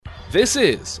This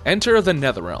is Enter the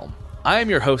Netherrealm. I am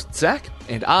your host, Zach,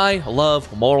 and I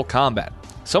love Mortal Kombat.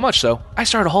 So much so, I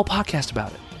started a whole podcast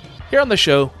about it. Here on the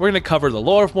show, we're going to cover the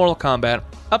lore of Mortal Kombat,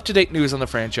 up-to-date news on the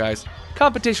franchise,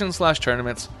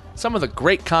 competitions/tournaments, some of the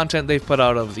great content they've put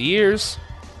out over the years,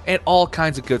 and all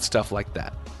kinds of good stuff like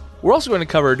that. We're also going to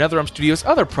cover Netherrealm Studios'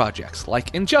 other projects,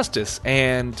 like Injustice,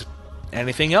 and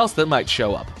anything else that might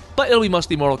show up. But it'll be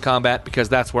mostly Mortal Kombat, because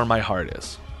that's where my heart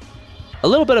is. A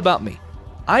little bit about me.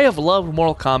 I have loved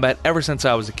Mortal Kombat ever since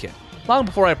I was a kid, long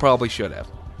before I probably should have.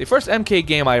 The first MK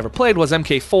game I ever played was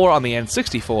MK4 on the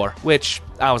N64, which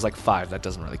I was like 5, that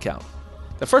doesn't really count.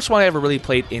 The first one I ever really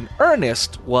played in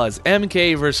earnest was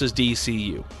MK vs.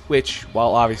 DCU, which,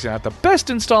 while obviously not the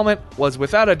best installment, was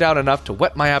without a doubt enough to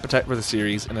whet my appetite for the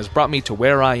series and has brought me to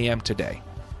where I am today.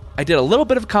 I did a little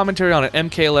bit of commentary on an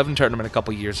MK11 tournament a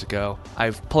couple years ago.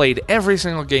 I've played every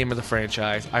single game of the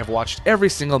franchise, I've watched every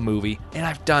single movie, and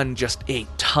I've done just a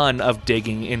ton of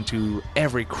digging into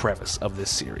every crevice of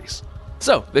this series.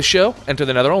 So, this show, Enter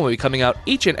the Netherrealm, will be coming out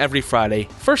each and every Friday,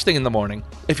 first thing in the morning.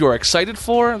 If you are excited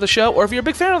for the show, or if you're a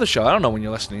big fan of the show, I don't know when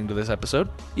you're listening to this episode,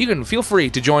 you can feel free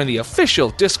to join the official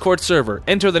Discord server,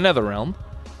 Enter the Netherrealm.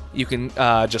 You can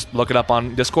just look it up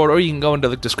on Discord, or you can go into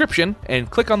the description and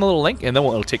click on the little link, and then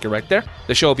it'll take you right there.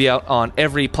 The show will be out on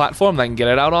every platform that I can get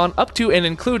it out on, up to and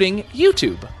including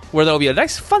YouTube, where there will be a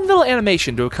nice fun little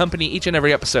animation to accompany each and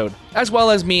every episode, as well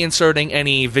as me inserting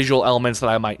any visual elements that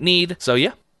I might need. So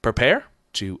yeah, prepare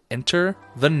to enter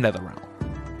the Netherrealm.